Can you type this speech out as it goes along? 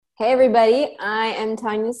Hey everybody, I am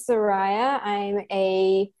Tanya Soraya. I'm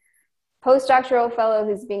a postdoctoral fellow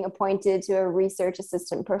who's being appointed to a research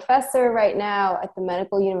assistant professor right now at the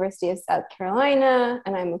Medical University of South Carolina,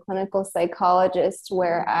 and I'm a clinical psychologist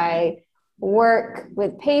where I work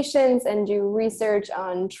with patients and do research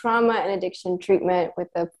on trauma and addiction treatment with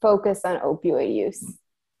a focus on opioid use.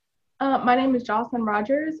 My name is Jocelyn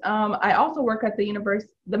Rogers. I also work at the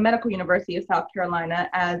Medical University of South Carolina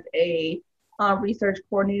as a research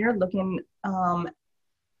coordinator looking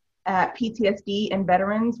at PTSD and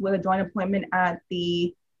veterans with a joint appointment at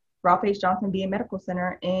the Ralph H. Johnson VA Medical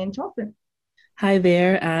Center in Charleston. Hi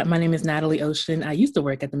there. My name is Natalie Ocean. I used to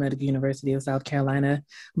work at the Medical University of South Carolina,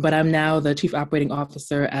 but I'm now the Chief Operating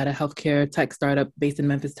Officer at a healthcare tech startup based in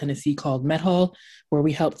Memphis, Tennessee called MedHall, where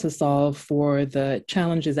we help to solve for the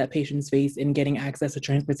challenges that patients face in getting access to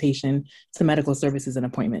transportation to medical services and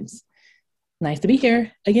appointments. Nice to be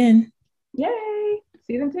here again. Yay!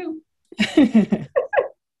 Season 2.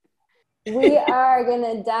 We are going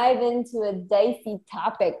to dive into a dicey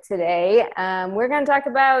topic today. We're going to talk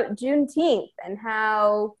about Juneteenth and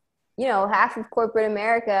how, half of corporate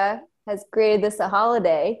America has created this a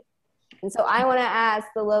holiday. And so I want to ask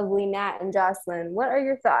the lovely Nat and Jocelyn, what are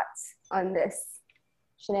your thoughts on this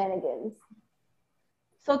shenanigans?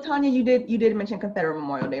 So Tanya, you did mention Confederate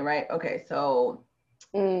Memorial Day, right? Okay, so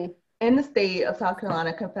in the state of South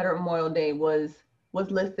Carolina, Confederate Memorial Day was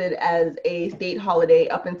listed as a state holiday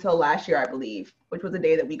up until last year, I believe, which was a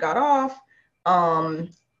day that we got off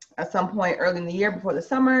at some point early in the year before the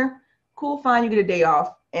summer. Cool, fine, you get a day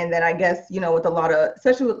off. And then I guess, with a lot of,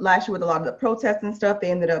 especially with last year with a lot of the protests and stuff, they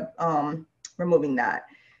ended up removing that.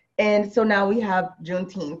 And so now we have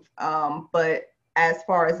Juneteenth. But as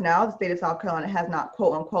far as now, the state of South Carolina has not,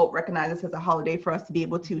 quote unquote, recognized this as a holiday for us to be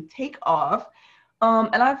able to take off.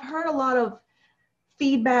 And I've heard a lot of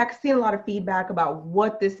seen a lot of feedback about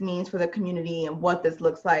what this means for the community and what this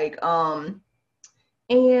looks like. And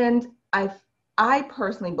I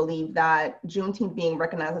personally believe that Juneteenth being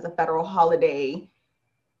recognized as a federal holiday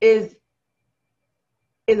is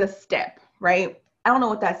a step, right? I don't know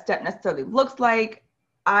what that step necessarily looks like.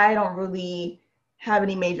 I don't really have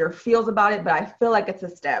any major feels about it, but I feel like it's a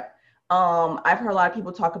step. I've heard a lot of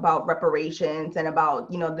people talk about reparations and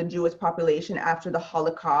about, the Jewish population after the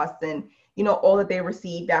Holocaust and all that they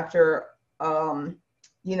received after,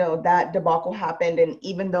 that debacle happened. And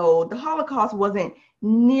even though the Holocaust wasn't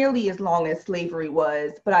nearly as long as slavery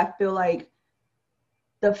was, but I feel like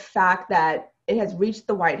the fact that it has reached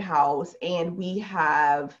the White House and we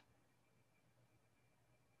have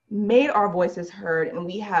made our voices heard and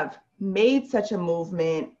we have made such a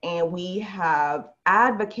movement and we have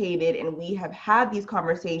advocated and we have had these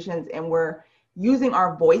conversations and we're using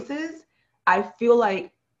our voices, I feel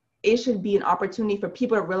like it should be an opportunity for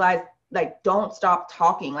people to realize, like, don't stop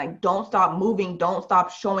talking, like, don't stop moving, don't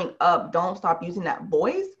stop showing up, don't stop using that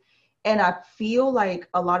voice. And I feel like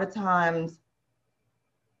a lot of times,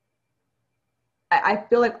 I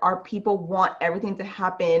feel like our people want everything to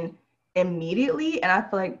happen immediately. And I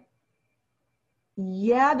feel like,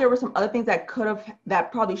 yeah, there were some other things that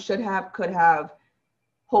probably could have,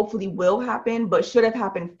 hopefully will happen, but should have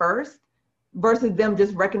happened first. Versus them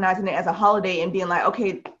just recognizing it as a holiday and being like,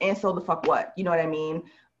 okay, and so the fuck what? You know what I mean?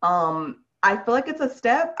 I feel like it's a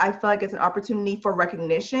step. I feel like it's an opportunity for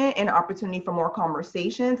recognition and an opportunity for more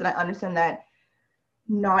conversations. And I understand that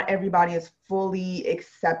not everybody is fully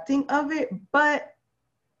accepting of it, but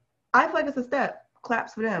I feel like it's a step.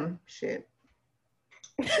 Claps for them. Shit.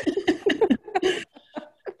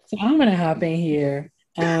 So I'm going to hop in here.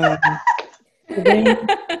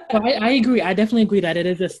 I agree. I definitely agree that it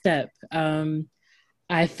is a step.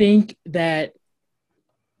 I think that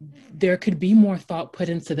there could be more thought put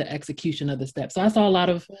into the execution of the steps. So I saw a lot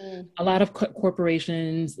of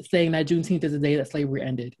corporations saying that Juneteenth is the day that slavery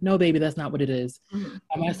ended. No, baby, that's not what it is.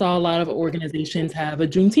 Mm-hmm. I saw a lot of organizations have a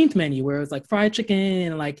Juneteenth menu where it's like fried chicken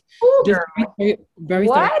and like very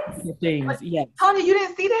things. Yes. Tony, you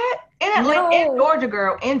didn't see that? In Atlanta, in Georgia,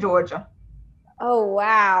 girl, in Georgia. Oh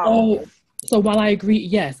wow. So while I agree,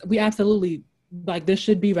 yes, we absolutely, like, this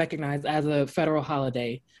should be recognized as a federal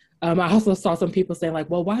holiday. I also saw some people saying like,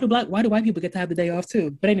 well, why do white people get to have the day off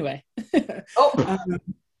too? But anyway,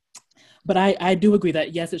 but I do agree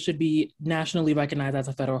that yes, it should be nationally recognized as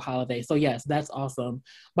a federal holiday. So yes, that's awesome.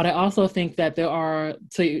 But I also think that there are,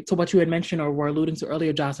 to what you had mentioned or were alluding to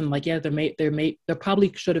earlier, Jocelyn, like, yeah, there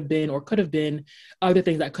probably should have been or could have been other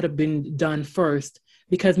things that could have been done first,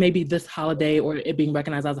 because maybe this holiday or it being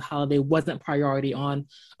recognized as a holiday wasn't priority on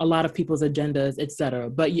a lot of people's agendas, et cetera.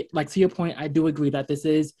 But like, to your point, I do agree that this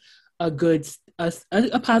is a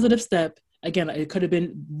positive step again, it could have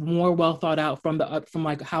been more well thought out from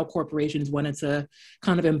like how corporations wanted to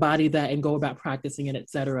kind of embody that and go about practicing it, et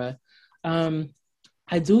cetera.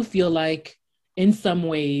 I do feel like in some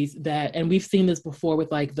ways that, and we've seen this before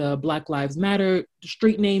with like the Black Lives Matter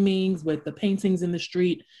street namings, with the paintings in the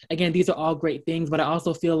street. Again, these are all great things, but I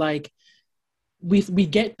also feel like we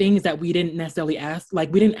get things that we didn't necessarily ask.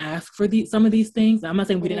 Like we didn't ask for some of these things. I'm not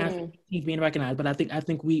saying we didn't ask for things being recognized, but I think I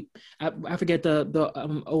forget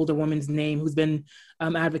the older woman's name who's been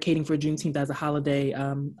advocating for Juneteenth as a holiday.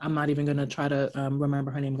 I'm not even gonna try to remember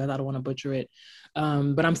her name because I don't want to butcher it.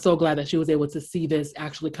 But I'm so glad that she was able to see this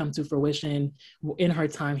actually come to fruition in her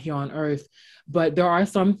time here on Earth. But there are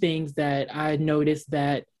some things that I noticed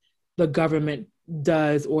that the government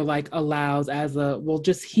does or like allows as a, well,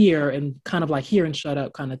 just hear and kind of like hear and shut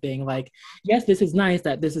up kind of thing. Like, yes, this is nice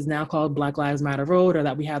that this is now called Black Lives Matter Road, or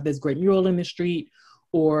that we have this great mural in the street,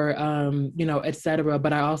 or et cetera.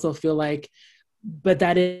 But I also feel like, but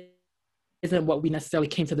that isn't what we necessarily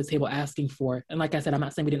came to the table asking for. And like I said, I'm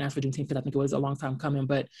not saying we didn't ask for Juneteenth, because I think it was a long time coming,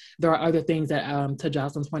 but there are other things that, to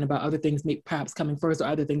Jocelyn's point about other things perhaps coming first, or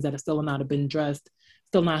other things that have still not have been addressed,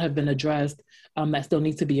 that still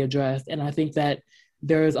need to be addressed. And I think that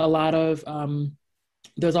there's a lot of,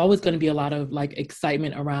 there's always going to be a lot of like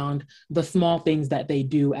excitement around the small things that they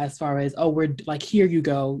do, as far as, oh, we're like, here you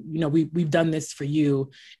go, we've done this for you.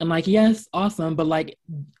 And like, yes, awesome. But like,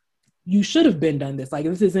 you should have been done this. Like,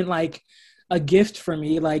 this isn't like a gift for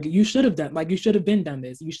me. Like, you should have been done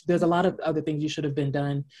this. There's a lot of other things you should have been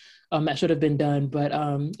done, that should have been done. But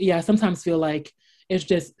yeah, I sometimes feel like it's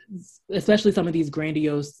just, especially some of these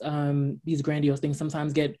grandiose things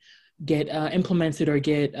sometimes get implemented or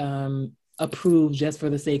get approved just for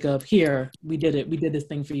the sake of, here, we did it. We did this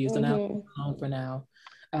thing for you. So now it's on for now.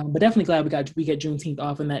 But definitely glad we get Juneteenth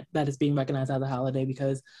off, and that is being recognized as a holiday,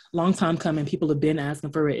 because long time coming, people have been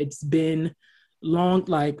asking for it. It's been long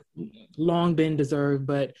been deserved,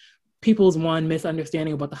 but people's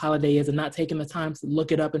misunderstanding of what the holiday is, and not taking the time to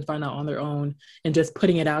look it up and find out on their own, and just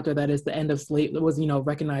putting it out there that it's the end of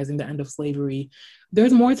recognizing the end of slavery.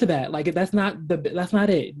 There's more to that. Like, that's not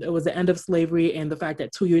it. It was the end of slavery, and the fact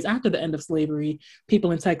that 2 years after the end of slavery,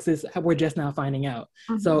 people in Texas were just now finding out.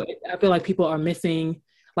 So I feel like people are missing.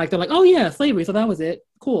 Like, they're like, oh yeah, slavery, so that was it.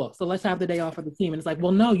 Cool. So let's have the day off for the team. And it's like,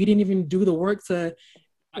 well, no, you didn't even do the work to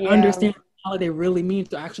understand what the holiday really means,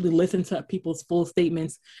 to actually listen to people's full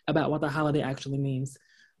statements about what the holiday actually means.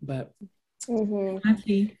 But I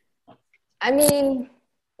mean,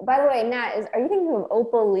 by the way, Nat, are you thinking of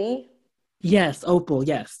Opal Lee? Yes, Opal,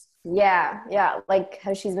 yes. Yeah, like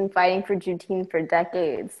how she's been fighting for Juneteenth for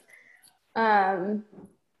decades.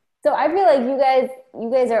 So I feel like you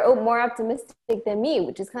guys are more optimistic than me,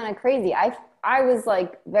 which is kind of crazy. I was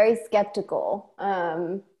like very skeptical,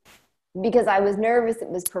 because I was nervous it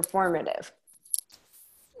was performative.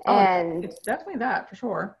 And it's definitely that, for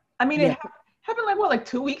sure. I mean, it happened like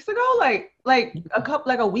 2 weeks ago, like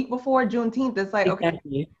a week before Juneteenth. It's like,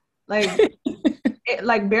 exactly. Okay,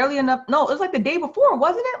 like barely enough. No, it was like the day before,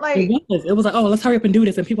 wasn't it? Like, it was like, oh, let's hurry up and do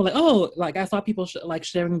this. And people like, oh, like I saw people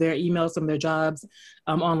sharing their emails from their jobs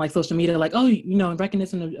on like social media, like, oh, in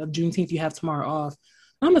recognition of Juneteenth, you have tomorrow off.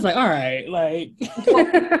 I'm just like, all right, like.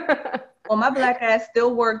 Well, my Black ass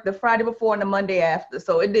still worked the Friday before and the Monday after,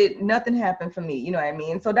 so nothing happened for me. You know what I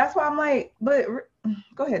mean? So that's why I'm like, but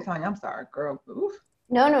go ahead, Tanya. I'm sorry, girl. Oof.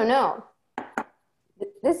 No.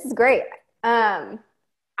 This is great.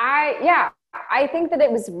 I think that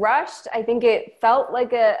it was rushed. I think it felt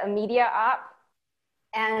like a media op.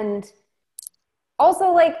 And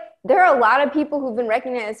also, like, there are a lot of people who've been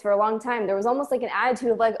recognized for a long time. There was almost like an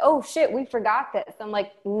attitude of like, oh shit, we forgot this. I'm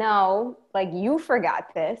like, no, like, you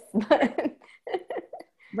forgot this.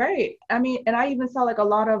 Right. I mean, and I even saw like a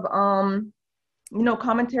lot of,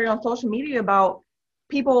 commentary on social media about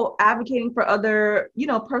people advocating for other,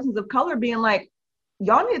 persons of color, being like,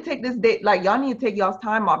 y'all need to take this day, like, y'all need to take y'all's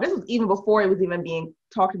time off. This was even before it was even being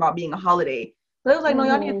talked about being a holiday. So it was like, no,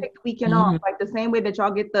 y'all need to take the weekend off. Like, the same way that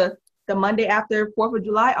y'all get the Monday after 4th of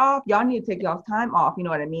July off, y'all need to take y'all's time off. You know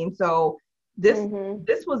what I mean? So this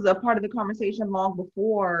was a part of the conversation long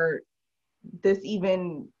before this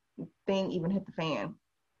thing even hit the fan.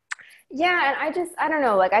 Yeah, and I don't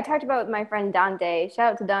know, like, I talked about with my friend Dante,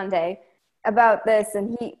 shout out to Dante, about this,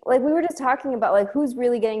 and we were just talking about like who's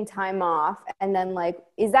really getting time off, and then like,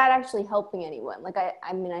 is that actually helping anyone? Like,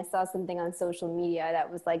 I mean, I saw something on social media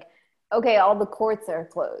that was like, okay, all the courts are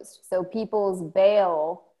closed, so people's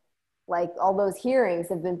bail, like all those hearings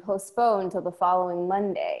have been postponed till the following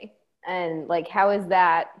Monday, and like, how is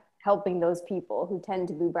that helping those people who tend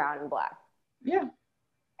to be brown and Black? Yeah.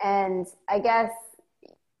 And I guess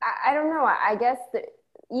I don't know, I guess that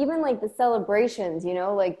even like the celebrations, you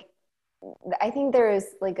know, like I think there's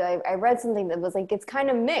like I read something that was like it's kind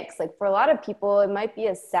of mixed. Like for a lot of people, it might be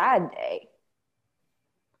a sad day.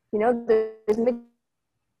 You know, there's mixed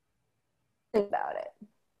about it.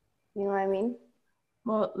 You know what I mean?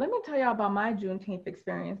 Well, let me tell y'all about my Juneteenth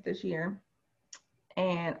experience this year.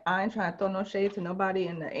 And I ain't trying to throw no shade to nobody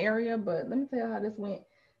in the area, but let me tell you how this went.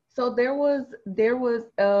 So there was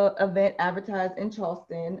a event advertised in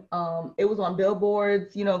Charleston. It was on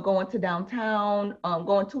billboards, you know, going to downtown,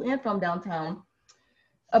 going to and from downtown,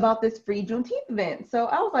 about this free Juneteenth event. So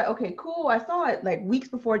I was like, okay, cool. I saw it like weeks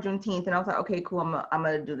before Juneteenth, and I was like, okay, cool. I'm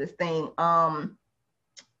gonna do this thing. Saw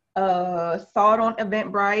it on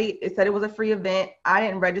Eventbrite. It said it was a free event. I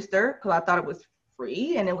didn't register because I thought it was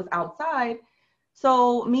free and it was outside.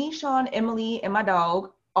 So me, Sean, Emily, and my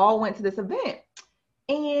dog all went to this event.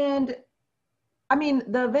 And I mean,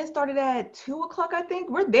 the event started at 2:00, I think.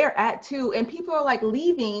 We're there at 2, and people are like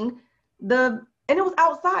leaving and it was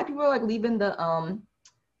outside. People are like leaving the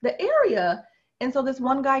area. And so this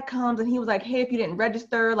one guy comes and he was like, hey, if you didn't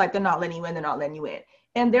register, like they're not letting you in, they're not letting you in.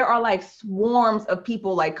 And there are like swarms of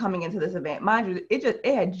people like coming into this event. Mind you, it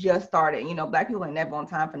had just started. You know, Black people ain't never on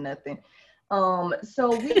time for nothing.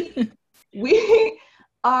 So we're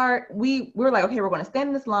like, okay, we're going to stand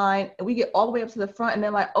in this line, and we get all the way up to the front, and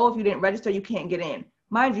then like, oh, if you didn't register, you can't get in.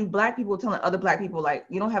 Mind you, Black people telling other Black people like,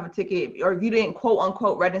 you don't have a ticket, or if you didn't quote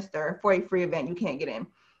unquote register for a free event, you can't get in.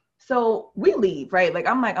 So we leave, right? Like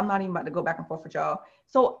I'm not even about to go back and forth with y'all.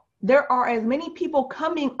 So there are as many people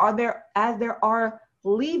coming as there are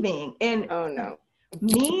leaving. And oh no,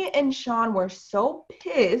 me and Sean were so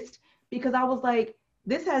pissed because I was like,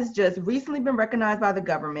 this has just recently been recognized by the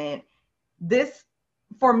government. This,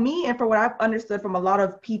 for me and for what I've understood from a lot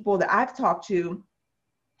of people that I've talked to,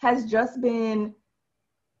 has just been,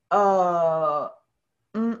 I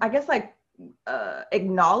guess like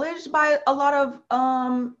acknowledged by a lot of,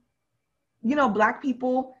 Black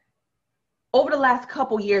people over the last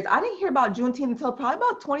couple years. I didn't hear about Juneteenth until probably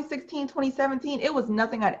about 2016, 2017. It was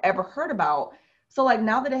nothing I'd ever heard about. So like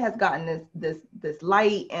now that it has gotten this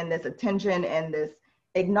light and this attention and this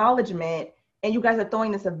acknowledgement, and you guys are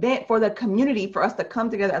throwing this event for the community, for us to come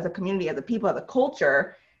together as a community, as a people, as a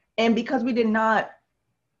culture, and because we did not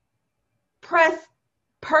purchase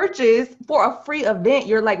for a free event,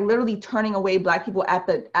 you're like literally turning away Black people at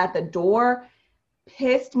the door,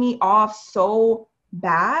 pissed me off so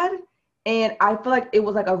bad. And I feel like it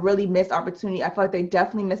was like a really missed opportunity. I feel like they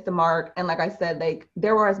definitely missed the mark. And like I said, like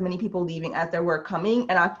there were as many people leaving as there were coming.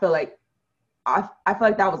 And I feel like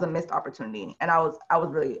that was a missed opportunity. And I was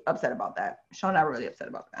really upset about that. Sean and I were really upset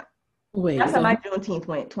about that. Wait, that's how my Juneteenth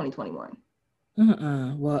went 2021.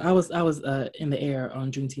 Well, I was in the air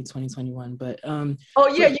on Juneteenth 2021, but oh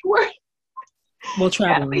yeah, you were. Well,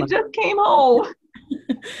 traveling. Yeah, we just came home.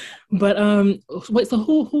 But wait, so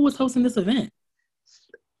who was hosting this event?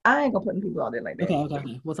 I ain't gonna put people out there like that.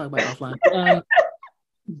 Okay. We'll talk about it offline.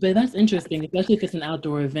 But that's interesting, especially if it's an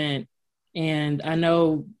outdoor event. And I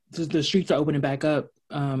know the streets are opening back up.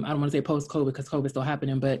 I don't want to say post-COVID because COVID's still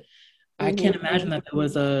happening, but I can't imagine that there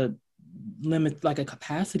was a limit, like a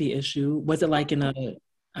capacity issue. Was it like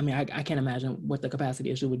I can't imagine what the capacity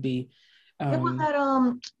issue would be. It was at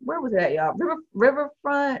where was it at, y'all?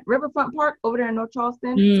 Riverfront Park over there in North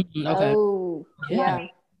Charleston. Okay. Oh yeah.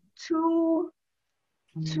 Two,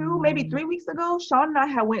 maybe 3 weeks ago, Sean and I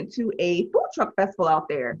had went to a food truck festival out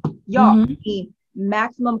there. Y'all, the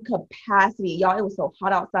maximum capacity. Y'all, it was so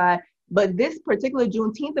hot outside. But this particular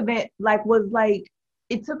Juneteenth event,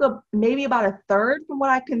 it took up maybe about a third from what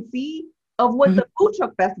I can see of what the food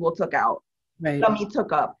truck festival took out. Right.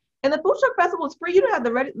 Took up. And the food truck festival is free. You don't have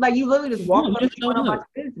the ready, like you literally just walk up and you went about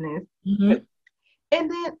your business.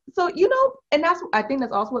 And then, so, and I think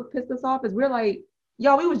that's also what pissed us off is we're like,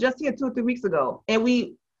 y'all, we was just here 2 or 3 weeks ago, and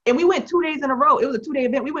we went 2 days in a row. It was a 2-day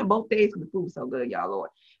event. We went both days because the food was so good, y'all, Lord.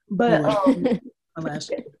 But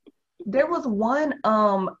there was one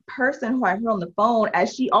person who I heard on the phone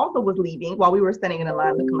as she also was leaving while we were standing in a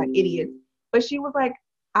line looking like idiots. But she was like,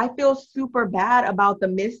 I feel super bad about the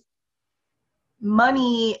missed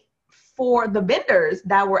money for the vendors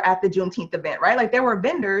that were at the Juneteenth event, right? Like there were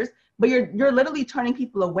vendors, but you're literally turning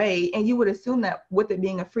people away, and you would assume that with it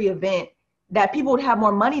being a free event, that people would have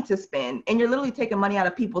more money to spend, and you're literally taking money out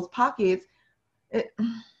of people's pockets.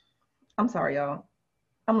 I'm sorry, y'all.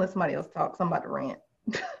 I'm letting somebody else talk, so I'm about to rant.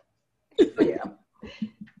 So yeah,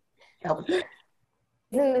 that was it.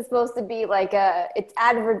 Isn't this supposed to be like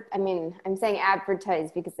I'm saying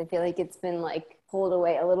advertised because I feel like it's been like pulled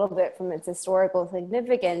away a little bit from its historical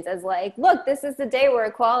significance as like, look, this is the day where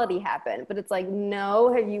equality happened. But it's like,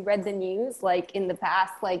 no, have you read the news? Like in the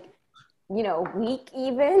past, like week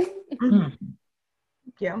even.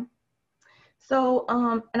 Yeah. So,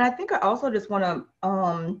 and I think I also just want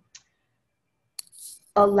to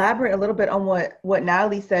elaborate a little bit on what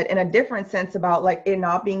Natalie said in a different sense about like it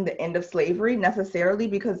not being the end of slavery necessarily,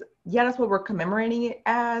 because yeah, that's what we're commemorating it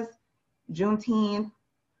as, Juneteenth,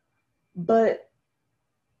 but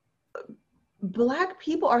Black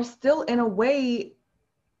people are still in a way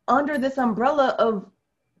under this umbrella of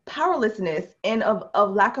powerlessness and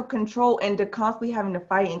of lack of control, and to constantly having to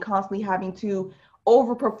fight and constantly having to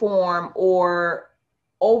overperform or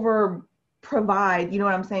over provide, you know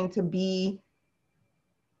what I'm saying, to be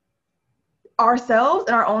ourselves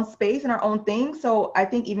in our own space and our own thing. So I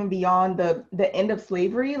think even beyond the end of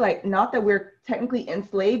slavery, like not that we're technically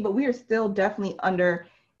enslaved, but we are still definitely under,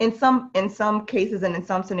 in some cases and in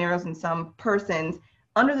some scenarios and some persons,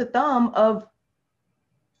 under the thumb of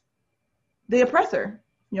the oppressor.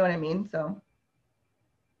 You know what I mean? So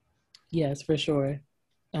yes, for sure.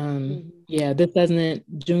 Yeah,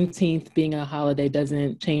 Juneteenth being a holiday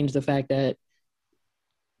doesn't change the fact that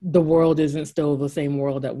the world isn't still the same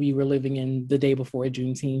world that we were living in the day before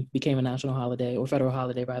Juneteenth became a national holiday, or federal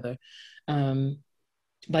holiday rather.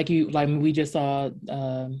 Like we just saw,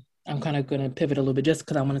 I'm kind of going to pivot a little bit just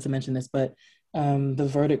because I wanted to mention this, but the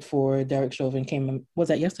verdict for Derek Chauvin was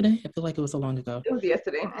that yesterday? I feel like it was so long ago. It was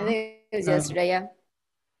yesterday. I think it was yesterday, yeah.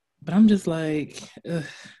 But I'm just like,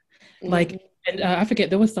 like, and I forget,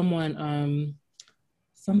 there was someone,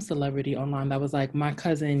 some celebrity online that was like, my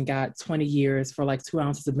cousin got 20 years for like 2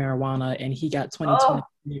 ounces of marijuana, and he got 20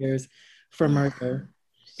 years for murder.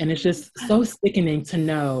 And it's just so sickening to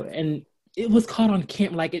know. And it was caught on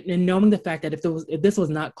camera, like, and knowing the fact that if this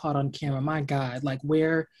was not caught on camera, my God, like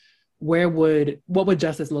what would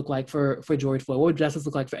justice look like for George Floyd? What would justice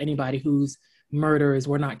look like for anybody whose murders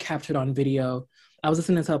were not captured on video? I was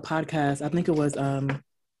listening to a podcast, I think it was,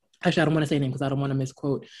 actually, I don't want to say name because I don't want to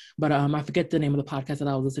misquote, but I forget the name of the podcast that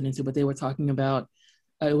I was listening to, but they were talking about,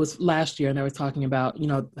 it was last year, and they were talking about,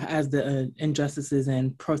 as the injustices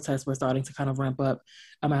and protests were starting to kind of ramp up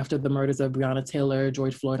after the murders of Breonna Taylor,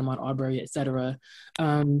 George Floyd, Ahmaud Arbery, et cetera,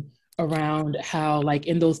 around how, like,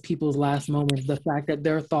 in those people's last moments, the fact that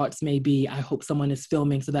their thoughts may be, I hope someone is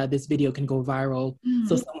filming so that this video can go viral,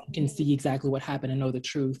 so someone can see exactly what happened and know the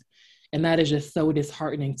truth. And that is just so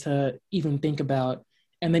disheartening to even think about.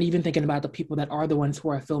 And then even thinking about the people that are the ones who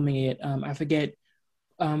are filming it, I forget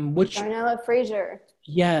which. Darnella Frazier.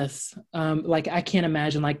 Yes, like I can't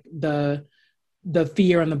imagine like the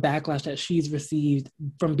fear and the backlash that she's received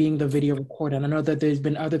from being the video recorder. And I know that there's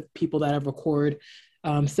been other people that have recorded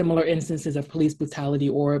similar instances of police brutality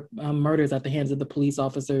or murders at the hands of the police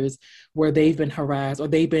officers, where they've been harassed or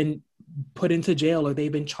they've been put into jail or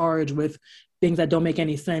they've been charged with things that don't make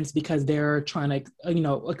any sense because they're trying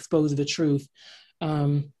to, expose the truth.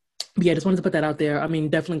 But yeah, just wanted to put that out there. I mean,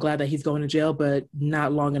 definitely glad that he's going to jail, but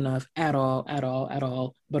not long enough at all.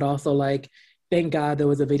 But also, like, thank God there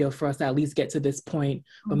was a video for us to at least get to this point.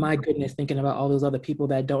 But my goodness, thinking about all those other people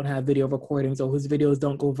that don't have video recordings or whose videos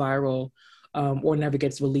don't go viral or never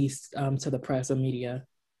gets released to the press or media.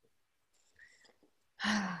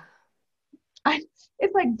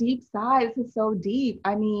 It's like deep sighs. It's so deep.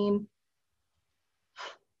 I mean,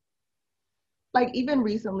 like even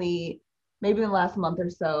recently, maybe in the last month or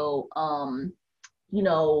so,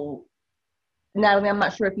 Natalie, I'm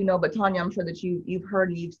not sure if you know, but Tanya, I'm sure that you've heard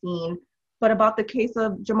and you've seen, but about the case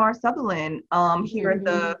of Jamar Sutherland here at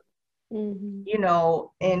the,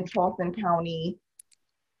 in Charleston County,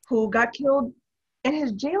 who got killed in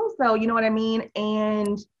his jail cell, you know what I mean?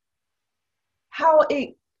 And how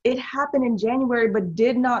it happened in January, but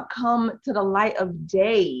did not come to the light of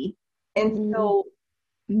day until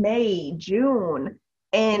May, June.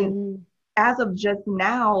 And as of just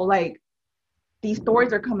now, like, these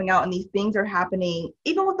stories are coming out and these things are happening,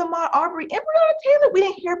 even with Ahmaud Arbery and Breonna Taylor. We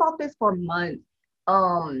didn't hear about this for months.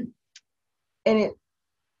 And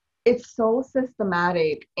it's so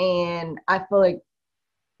systematic. And I feel like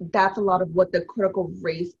that's a lot of what the critical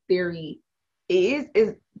race theory is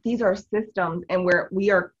these are systems, and where we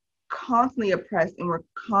are constantly oppressed and we're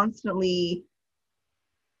constantly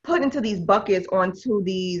put into these buckets or into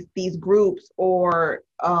these groups, or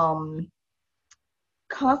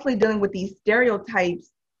constantly dealing with these stereotypes.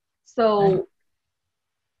 So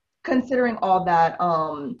considering all that,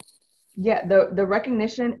 the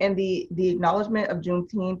recognition and the acknowledgement of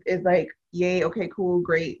Juneteenth is like, yay, okay, cool,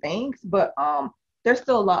 great, thanks. But there's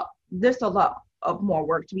still a lot of more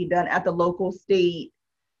work to be done at the local, state,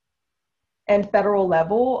 and federal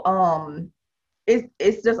level.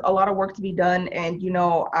 It's just a lot of work to be done. And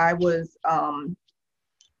I was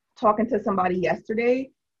talking to somebody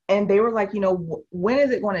yesterday, and they were like, when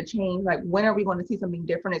is it going to change? Like, when are we going to see something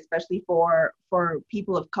different, especially for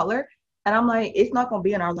people of color? And I'm like, it's not going to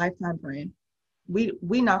be in our lifetime, friend. We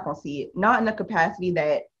not going to see it, not in the capacity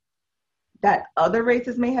that other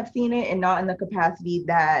races may have seen it, and not in the capacity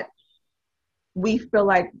that we feel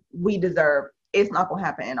like we deserve. It's not going to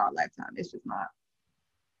happen in our lifetime. It's just not.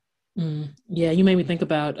 Yeah, you made me think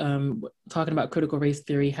about talking about critical race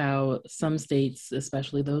theory, how some states,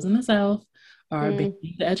 especially those in the South, are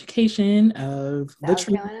banning the education of the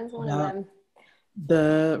truth about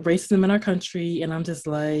the racism in our country. And I'm just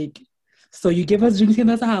like, so you give us Juneteenth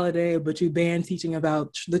as a holiday, but you ban teaching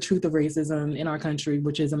about the truth of racism in our country,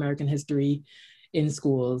 which is American history, in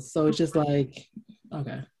schools. So it's just like,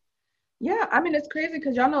 okay. Yeah, I mean, it's crazy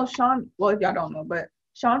because y'all know Sean, well, if y'all don't know, but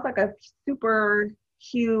Sean's like a super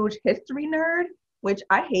huge history nerd, which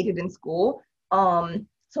I hated in school.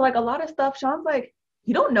 So like a lot of stuff, Sean's like,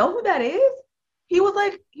 you don't know who that is? He was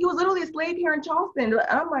literally a slave here in Charleston. And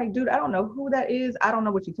I'm like, dude, I don't know who that is. I don't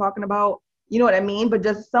know what you're talking about. You know what I mean? But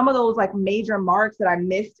just some of those like major marks that I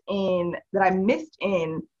missed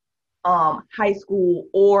in high school,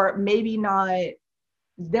 or maybe not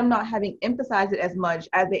having emphasized it as much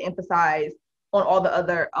as they emphasize on all the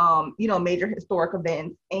other major historic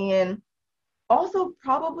events. And also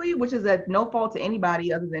probably, which is a no fault to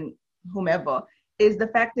anybody other than whomever, is the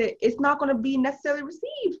fact that it's not going to be necessarily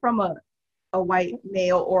received from a white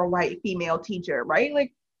male or a white female teacher, right?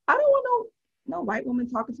 Like, I don't want no white woman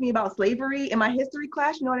talking to me about slavery in my history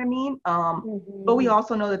class, you know what I mean? But we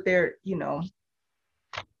also know that they're,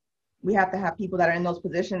 we have to have people that are in those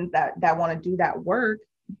positions that want to do that work.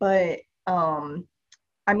 But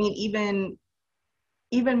I mean,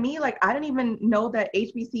 even me, like, I didn't even know that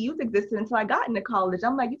HBCUs existed until I got into college.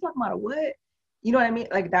 I'm like, you talking about a what? You know what I mean?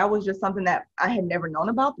 Like, that was just something that I had never known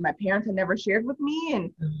about, that my parents had never shared with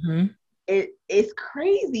me. And it's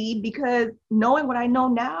crazy because knowing what I know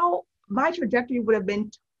now, my trajectory would have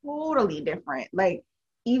been totally different. Like,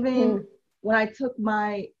 even when I took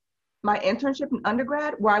my internship in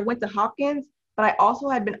undergrad, where I went to Hopkins, but I also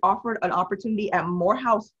had been offered an opportunity at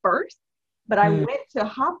Morehouse first. But I went to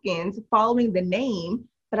Hopkins following the name,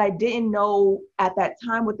 but I didn't know at that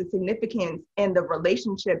time what the significance and the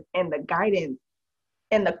relationships and the guidance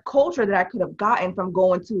and the culture that I could have gotten from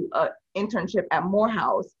going to an internship at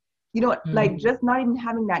Morehouse. Like, just not even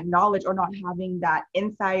having that knowledge or not having that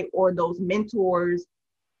insight or those mentors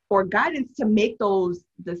or guidance to make those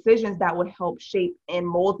decisions that would help shape and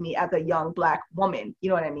mold me as a young Black woman. You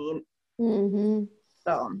know what I mean?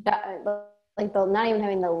 So like not even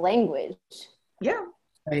having the language. Yeah.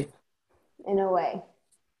 Right. In a way.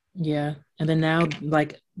 Yeah. And then now,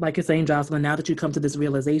 like you're saying, Jocelyn, now that you come to this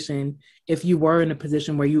realization, if you were in a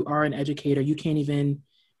position where you are an educator, you can't even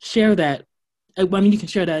share that. I mean, you can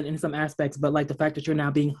share that in some aspects, but like the fact that you're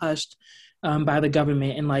now being hushed by the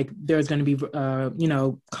government, and like there's going to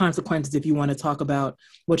be, consequences if you want to talk about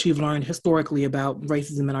what you've learned historically about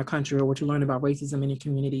racism in our country, or what you learned about racism in your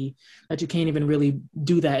community, that you can't even really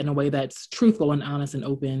do that in a way that's truthful and honest and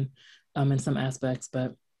open in some aspects.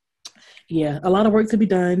 But yeah, a lot of work to be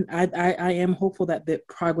done. I am hopeful that the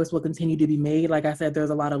progress will continue to be made. Like I said,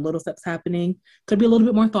 there's a lot of little steps happening. Could be a little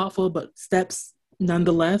bit more thoughtful, but steps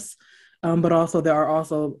nonetheless. But also there are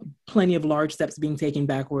also plenty of large steps being taken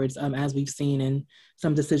backwards, as we've seen in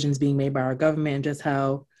some decisions being made by our government, and just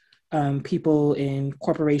how people in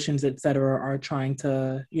corporations, et cetera, are trying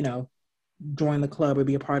to, join the club or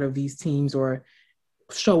be a part of these teams or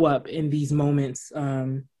show up in these moments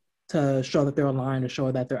to show that they're aligned or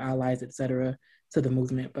show that they're allies, et cetera, to the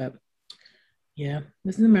movement. But yeah,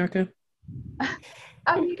 this is America.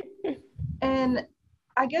 I mean, and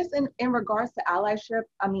I guess in regards to allyship,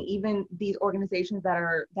 I mean, even these organizations that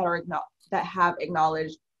have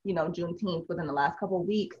acknowledged, Juneteenth within the last couple of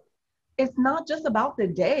weeks, it's not just about the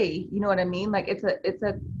day. You know what I mean? Like, it's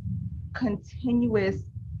a continuous,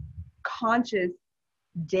 conscious,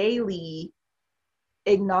 daily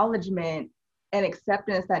acknowledgement and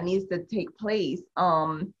acceptance that needs to take place.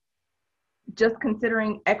 Just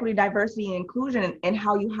considering equity, diversity, and inclusion, and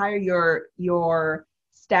how you hire your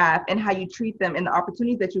staff and how you treat them and the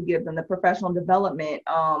opportunities that you give them, the professional development.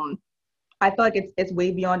 I feel like it's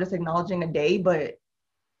way beyond just acknowledging a day, but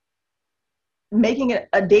making it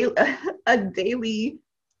a daily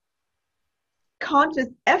conscious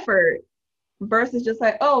effort versus just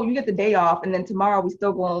like, oh, you get the day off and then tomorrow we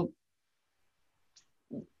still going,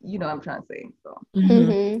 you know what I'm trying to say. So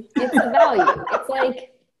It's a value.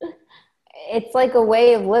 It's like a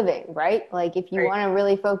way of living, right? Like, if you want to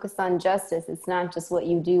really focus on justice, it's not just what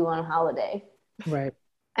you do on a holiday. Right.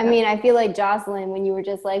 I mean, I feel like Jocelyn, when you were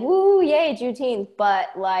just like, woo, yay, Juneteenth, but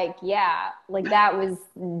like, yeah, like that was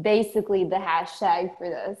basically the hashtag for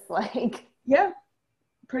this. Like, yeah,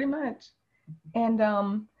 pretty much. And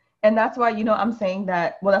that's why, you know, I'm saying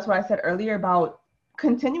that, well, that's what I said earlier about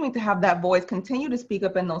continuing to have that voice, continue to speak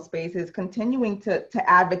up in those spaces, continuing to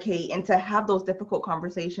advocate and to have those difficult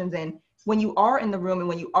conversations. And when you are in the room and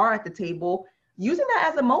when you are at the table, using that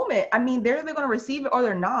as a moment, I mean, they're either going to receive it or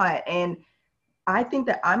they're not. And I think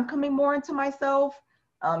that I'm coming more into myself.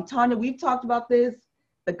 Tanya, we've talked about this.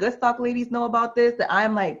 The Good Stock ladies know about this, that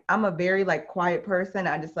I'm a very like quiet person.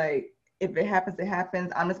 I just like, if it happens, it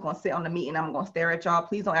happens. I'm just going to sit on the meeting. I'm going to stare at y'all.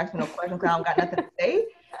 Please don't ask me no questions because I don't got nothing to say.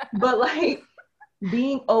 But like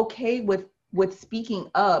being okay with speaking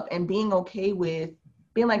up and being okay with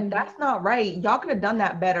being like, that's not right. Y'all could have done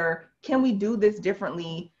that better. Can we do this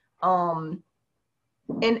differently? And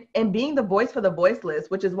being the voice for the voiceless,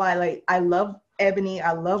 which is why like I love Ebony.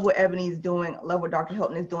 I love what Ebony's doing. I love what Dr.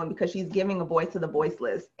 Hilton is doing because she's giving a voice to the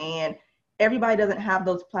voiceless. And everybody doesn't have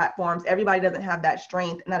those platforms. Everybody doesn't have that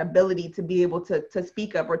strength and that ability to be able to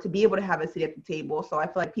speak up or to be able to have a seat at the table. So I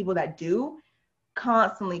feel like people that do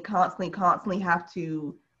constantly have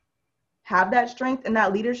to have that strength and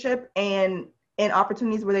that leadership and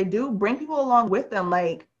opportunities where they do bring people along with them.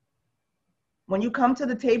 Like when you come to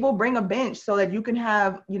the table, bring a bench so that you can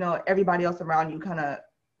have, you know, everybody else around you kind of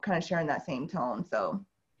sharing that same tone. So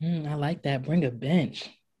I like that. Bring a bench.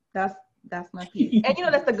 That's my piece. And you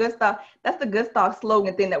know, that's the good stuff. That's the good stuff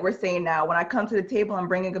slogan thing that we're saying now. When I come to the table, I'm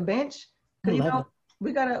bringing a bench. Because you know,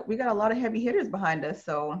 we got a lot of heavy hitters behind us.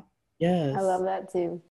 So yes, I love that too.